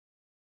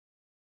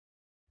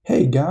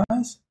Hey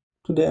guys,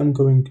 today I'm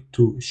going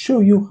to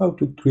show you how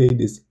to create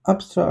this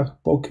abstract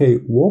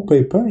bokeh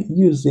wallpaper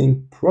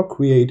using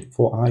Procreate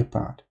for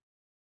iPad.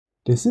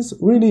 This is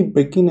really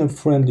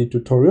beginner-friendly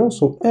tutorial,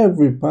 so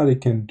everybody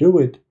can do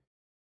it.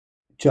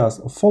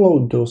 Just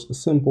follow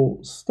those simple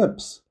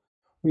steps.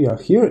 We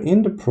are here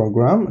in the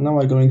program. Now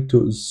I'm going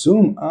to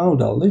zoom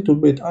out a little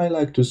bit. I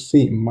like to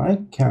see my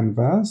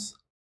canvas.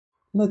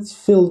 Let's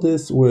fill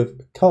this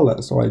with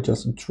color. So I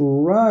just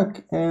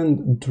drag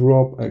and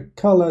drop a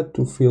color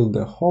to fill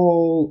the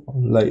whole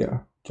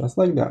layer, just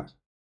like that.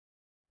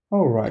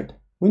 All right,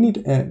 we need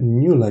a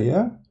new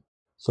layer.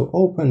 So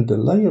open the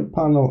layer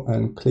panel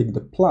and click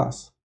the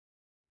plus.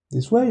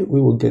 This way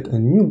we will get a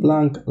new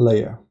blank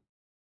layer.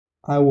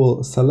 I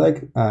will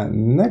select a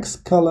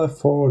next color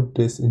for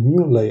this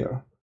new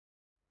layer.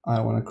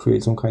 I want to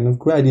create some kind of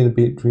gradient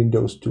between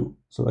those two.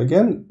 So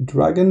again,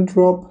 drag and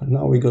drop.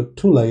 Now we got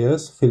two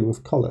layers filled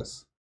with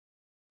colors.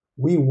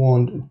 We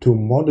want to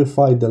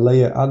modify the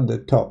layer at the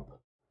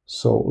top.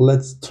 So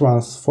let's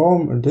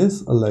transform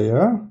this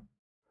layer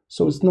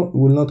so it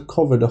will not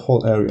cover the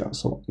whole area.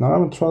 So now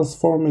I'm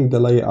transforming the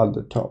layer at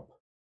the top.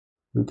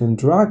 You can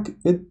drag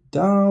it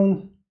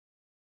down.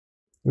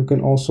 You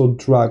can also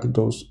drag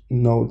those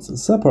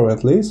nodes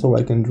separately. So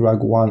I can drag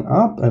one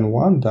up and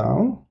one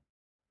down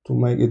to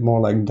make it more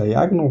like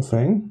diagonal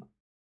thing.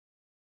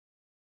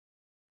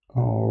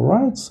 All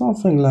right,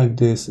 something like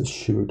this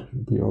should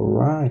be all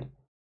right.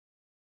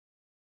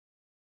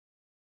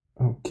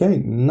 Okay,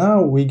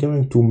 now we're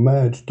going to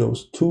merge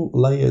those two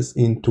layers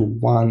into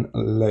one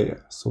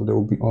layer. So they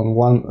will be on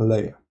one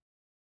layer.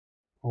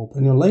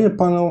 Open your layer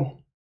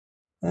panel,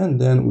 and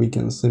then we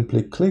can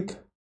simply click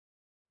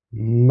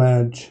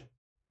merge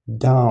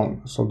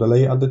down. So the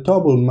layer at the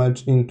top will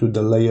merge into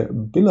the layer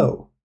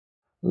below.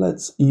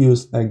 Let's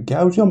use a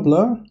Gaussian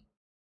blur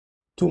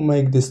to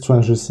make this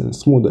transition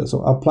smoother.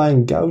 So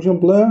applying Gaussian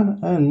blur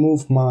and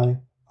move my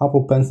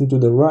Apple Pencil to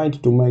the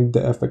right to make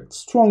the effect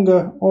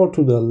stronger or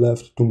to the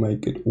left to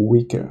make it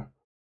weaker.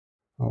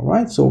 All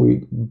right, so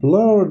we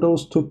blur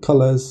those two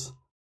colors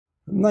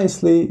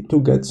nicely to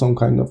get some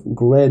kind of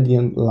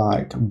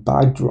gradient-like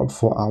backdrop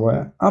for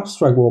our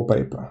abstract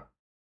wallpaper.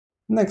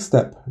 Next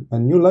step, a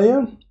new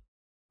layer.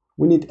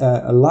 We need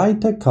a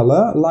lighter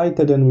color,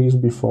 lighter than we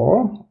used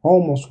before,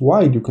 almost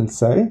white you can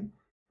say.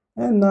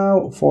 And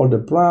now for the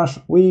brush,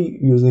 we're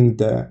using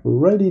the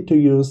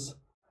ready-to-use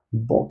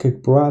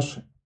Bokeh brush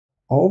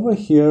over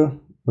here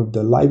with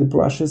the light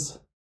brushes.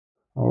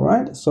 All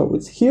right, so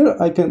it's here.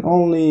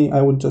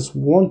 I would just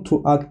want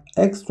to add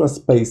extra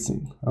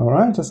spacing. All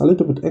right, just a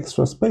little bit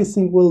extra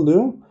spacing will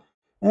do.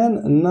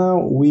 And now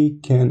we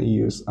can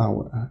use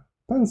our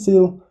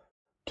pencil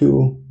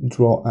to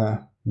draw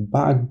a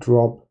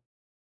backdrop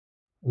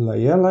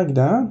layer like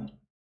that.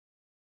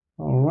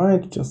 All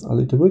right, just a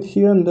little bit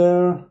here and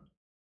there.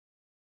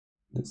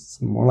 This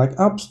is more like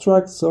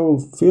abstract, so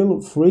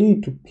feel free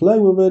to play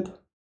with it.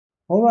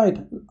 All right,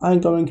 I'm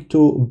going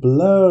to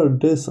blur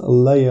this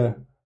layer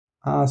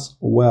as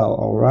well.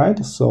 All right,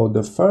 so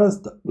the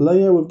first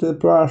layer with the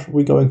brush,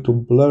 we're going to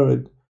blur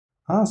it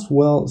as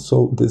well,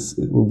 so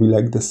it will be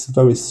like this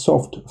very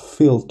soft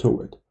feel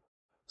to it.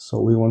 So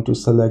we want to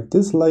select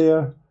this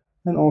layer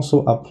and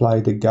also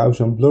apply the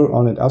Gaussian blur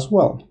on it as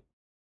well.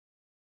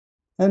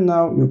 And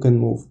now you can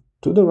move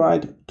to the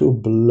right to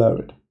blur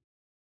it.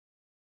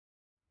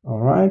 All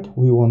right,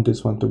 we want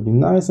this one to be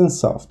nice and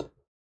soft.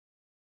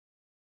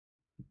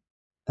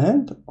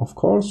 And of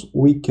course,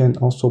 we can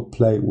also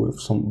play with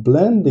some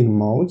blending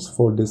modes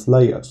for this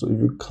layer. So if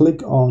you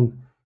click on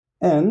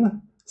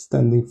N,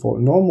 standing for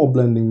normal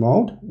blending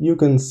mode, you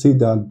can see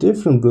there are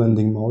different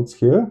blending modes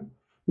here.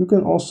 You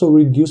can also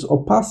reduce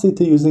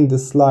opacity using the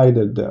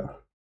slider there.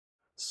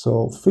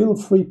 So feel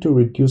free to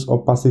reduce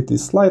opacity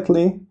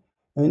slightly.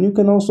 And you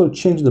can also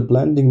change the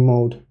blending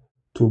mode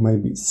to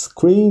maybe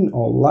screen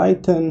or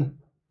lighten,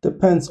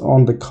 depends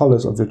on the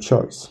colors of your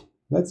choice.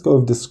 Let's go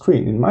with the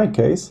screen in my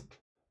case,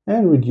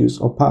 and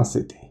reduce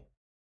opacity.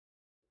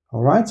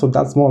 All right, so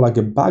that's more like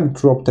a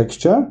backdrop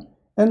texture.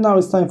 And now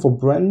it's time for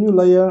brand new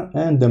layer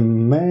and the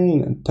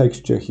main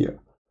texture here.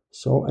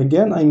 So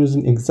again, I'm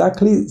using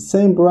exactly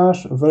same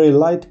brush, very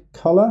light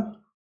color,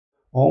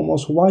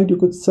 almost white you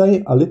could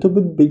say, a little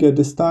bit bigger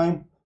this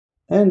time.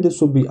 And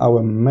this will be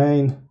our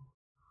main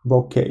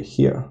bokeh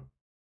here.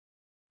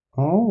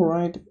 All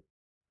right,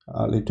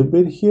 a little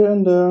bit here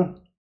and there.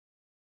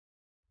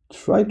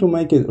 Try to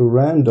make it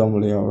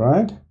randomly, all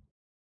right?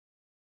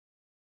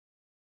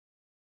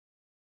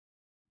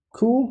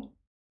 Cool.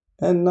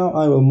 And now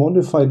I will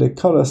modify the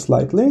color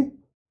slightly,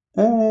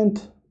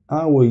 and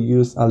I will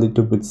use a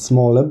little bit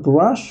smaller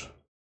brush.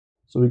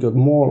 So we got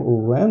more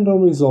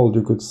random result,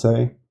 you could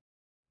say,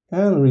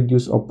 and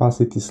reduce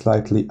opacity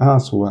slightly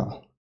as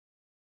well.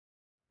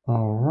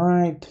 All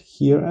right,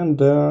 here and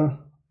there,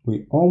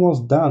 we're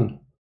almost done.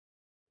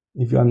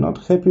 If you are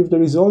not happy with the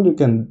result, you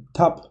can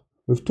tap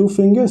with two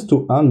fingers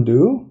to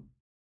undo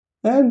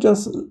and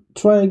just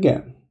try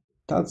again.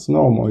 That's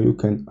normal. You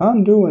can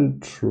undo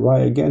and try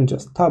again.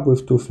 Just tap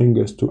with two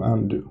fingers to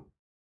undo.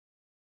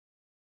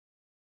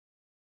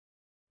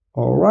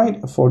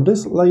 Alright, for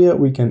this layer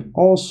we can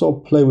also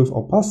play with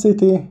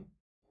opacity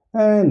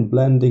and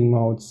blending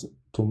modes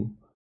to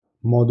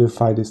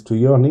modify this to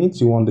your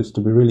needs. You want this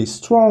to be really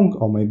strong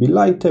or maybe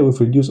lighter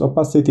with reduced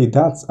opacity,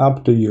 that's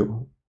up to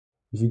you.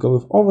 If you go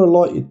with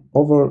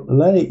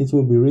overlay, it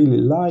will be really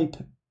light,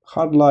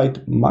 hard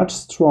light, much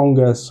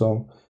stronger,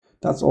 so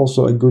that's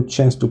also a good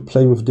chance to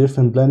play with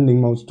different blending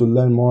modes to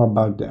learn more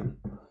about them.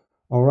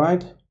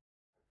 Alright,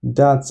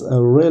 that's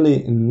a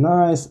really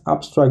nice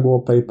abstract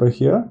wallpaper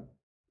here.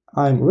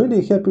 I'm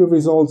really happy with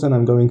results and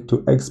I'm going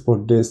to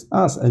export this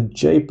as a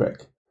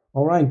JPEG.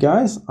 Alright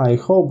guys, I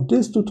hope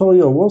this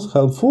tutorial was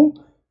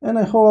helpful and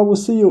I hope I will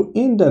see you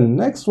in the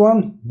next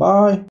one.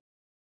 Bye!